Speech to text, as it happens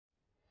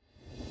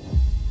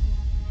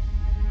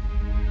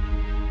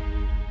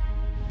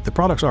The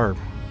products are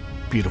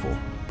beautiful,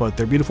 but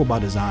they're beautiful by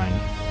design.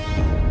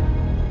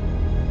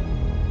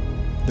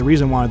 The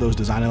reason why those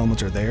design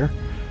elements are there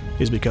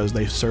is because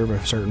they serve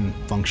a certain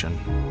function.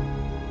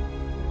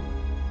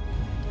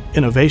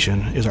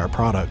 Innovation is our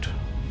product,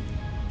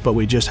 but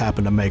we just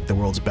happen to make the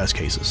world's best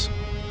cases.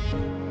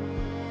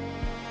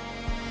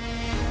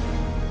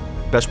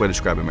 Best way to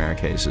describe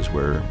Americase is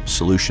we're a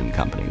solution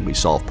company. We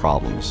solve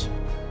problems.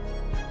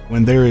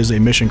 When there is a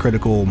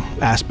mission-critical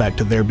aspect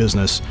to their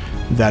business,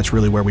 that's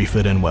really where we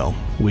fit in well.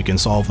 We can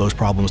solve those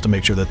problems to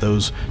make sure that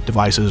those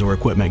devices or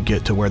equipment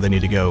get to where they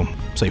need to go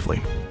safely.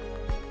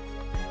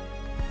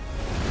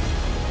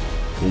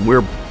 When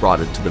we're brought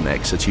into the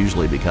mix, it's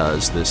usually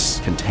because this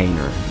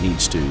container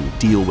needs to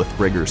deal with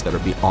rigors that are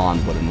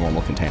beyond what a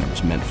normal container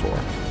was meant for.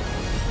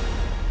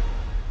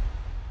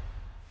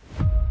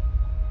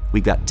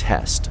 We've got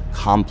tests,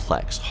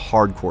 complex,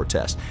 hardcore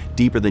tests,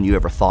 deeper than you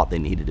ever thought they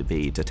needed to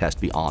be to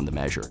test beyond the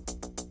measure.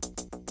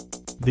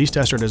 These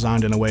tests are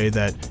designed in a way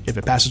that if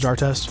it passes our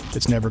test,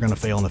 it's never going to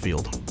fail in the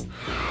field.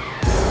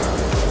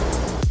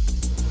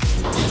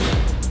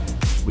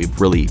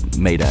 We've really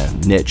made a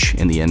niche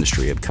in the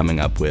industry of coming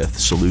up with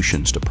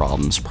solutions to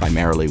problems,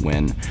 primarily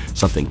when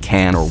something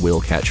can or will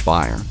catch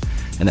fire,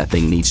 and that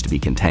thing needs to be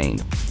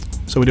contained.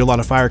 So we do a lot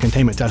of fire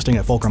containment testing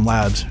at Fulcrum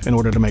Labs in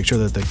order to make sure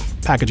that the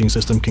packaging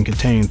system can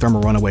contain thermal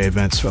runaway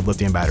events of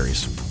lithium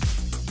batteries.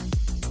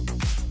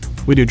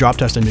 We do drop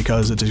testing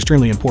because it's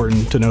extremely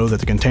important to know that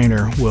the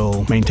container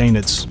will maintain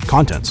its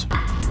contents.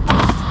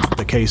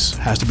 The case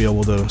has to be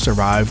able to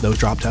survive those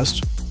drop tests.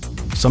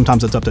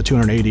 Sometimes it's up to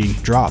 280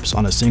 drops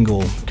on a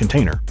single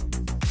container.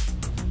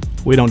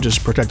 We don't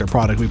just protect our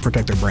product, we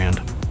protect our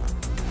brand.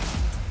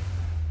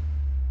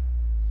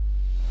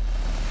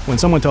 When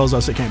someone tells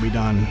us it can't be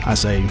done, I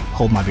say,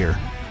 hold my beer.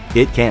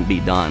 It can't be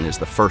done is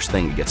the first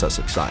thing that gets us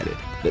excited.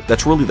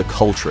 That's really the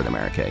culture at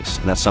Americase,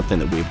 and that's something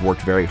that we've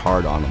worked very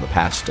hard on in the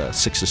past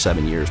 6 to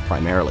 7 years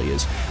primarily,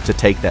 is to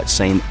take that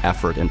same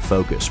effort and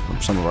focus from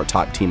some of our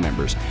top team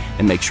members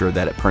and make sure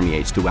that it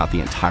permeates throughout the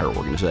entire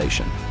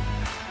organization.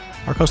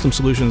 Our custom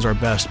solutions are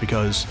best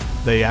because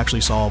they actually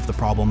solve the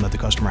problem that the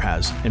customer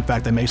has. In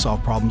fact, they may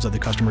solve problems that the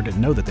customer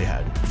didn't know that they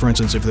had. For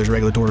instance, if there's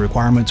regulatory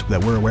requirements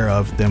that we're aware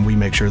of, then we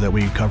make sure that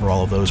we cover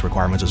all of those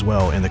requirements as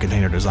well in the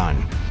container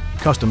design.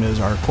 Custom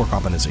is our core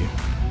competency.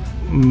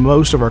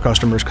 Most of our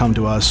customers come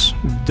to us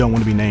don't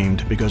want to be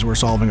named because we're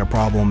solving a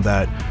problem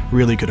that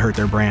really could hurt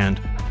their brand.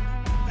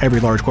 Every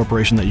large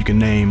corporation that you can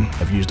name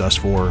have used us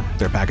for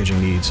their packaging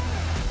needs.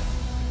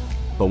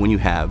 But when you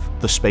have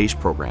the space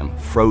program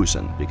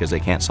frozen because they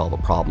can't solve a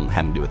problem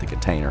having to do with the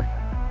container,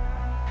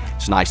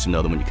 it's nice to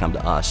know that when you come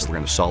to us, we're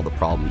going to solve the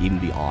problem even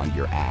beyond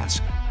your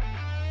ask.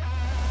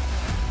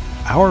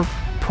 Our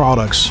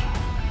products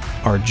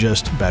are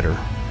just better.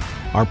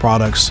 Our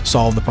products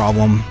solve the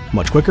problem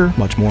much quicker,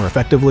 much more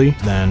effectively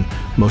than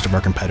most of our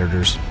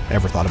competitors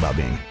ever thought about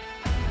being.